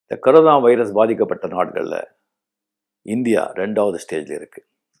இந்த corona virus பாதிக்கப்பட்ட நாடுகளில் இந்தியா 2வது ஸ்டேஜில் இருக்குது.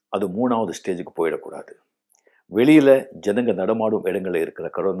 அது 3வது ஸ்டேஜுக்கு போயிடக்கூடாது. வெளியில் ஜனங்க நடமாடும் இடங்களில் இருக்கிற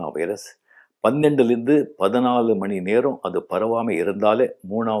கொரோனா வைரஸ் 12லேருந்து 14 மணி நேரம் அது பரவாமல் இருந்தாலே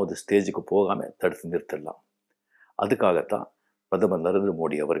 3வது ஸ்டேஜுக்கு போகாமல் தடுத்து நிறுத்திடலாம். அதுக்காகத்தான் பிரதமர் நரேந்திர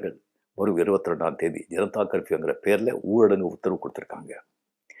மோடி அவர்கள் வரும் 22ஆம் தேதி ஜனதா கர்ஃப்யூங்கிற பேரில் ஊரடங்கு உத்தரவு கொடுத்துருக்காங்க.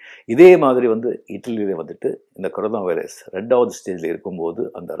 இதே மாதிரி இட்டலியிலே இந்த கொரோனா வைரஸ் 2வது ஸ்டேஜில் இருக்கும்போது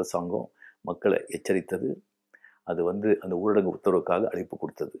அந்த அரசாங்கம் மக்களை எச்சரித்தது. அது அந்த ஊரடங்கு உத்தரவுக்காக அழைப்பு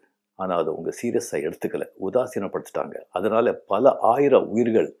கொடுத்தது. ஆனால் அதை அவங்க சீரியஸாக எடுத்துக்கலை, உதாசீனப்படுத்திட்டாங்க. அதனால் பல ஆயிரம்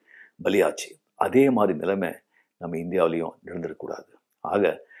உயிர்கள் பலியாச்சு. அதே மாதிரி நிலைமை நம்ம இந்தியாவிலையும் நடந்துடக்கூடாது.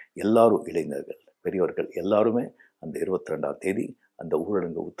 ஆக எல்லாரும், இளைஞர்கள், பெரியவர்கள் எல்லாருமே அந்த 22ஆம் தேதி அந்த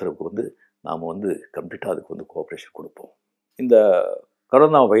ஊரடங்கு உத்தரவுக்கு நாம் கம்ப்ளீட்டாக அதுக்கு கோஆப்ரேஷன் கொடுப்போம். இந்த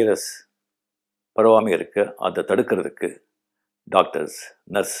கொரோனா வைரஸ் பரவாமல் இருக்க அதை தடுக்கிறதுக்கு doctors,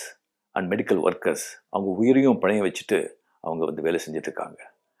 nurse and medical workers அவங்க உயிரையும் பணைய வச்சுட்டு அவங்க வேலை செஞ்சிட்ருக்காங்க.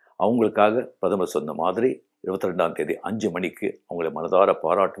 அவங்களுக்காக பிரதமர் சொன்ன மாதிரி 22ஆம் தேதி 5 மணிக்கு அவங்கள மனதார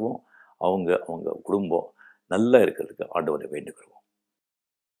பாராட்டுவோம். அவங்க குடும்பம் நல்லா இருக்கிறதுக்கு ஆண்டவரை வேண்டுகிறோம்.